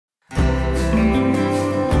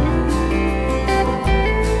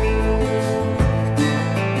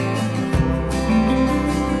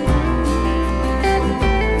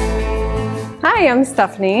I'm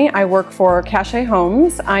Stephanie. I work for Cachet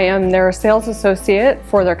Homes. I am their sales associate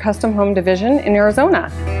for their custom home division in Arizona.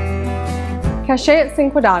 Cachet at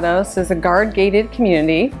Sincuinados is a guard-gated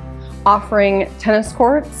community offering tennis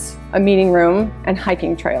courts, a meeting room, and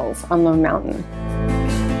hiking trails on Lone Mountain.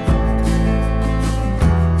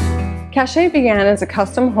 Cachet began as a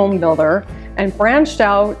custom home builder and branched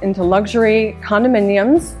out into luxury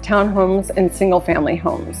condominiums, townhomes, and single-family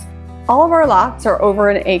homes. All of our lots are over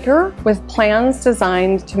an acre with plans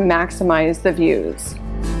designed to maximize the views.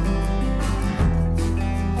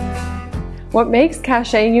 What makes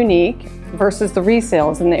Cachet unique versus the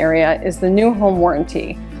resales in the area is the new home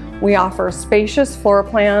warranty. We offer spacious floor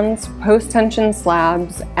plans, post-tension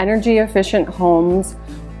slabs, energy-efficient homes,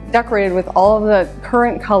 decorated with all of the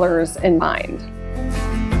current colors in mind.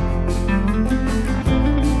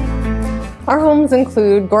 Our homes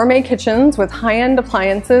include gourmet kitchens with high-end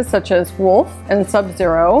appliances such as Wolf and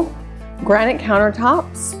Sub-Zero, granite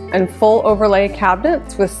countertops, and full overlay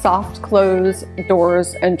cabinets with soft close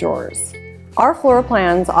doors and drawers. Our floor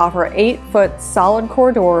plans offer 8-foot solid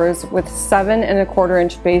core doors with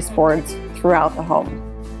 7¼ baseboards throughout the home.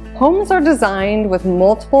 Homes are designed with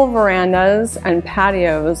multiple verandas and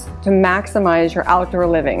patios to maximize your outdoor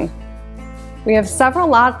living. We have several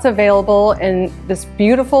lots available in this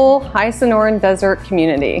beautiful high Sonoran desert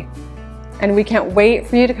community, and we can't wait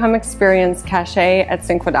for you to come experience Cachet at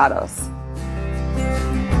Sincuinados.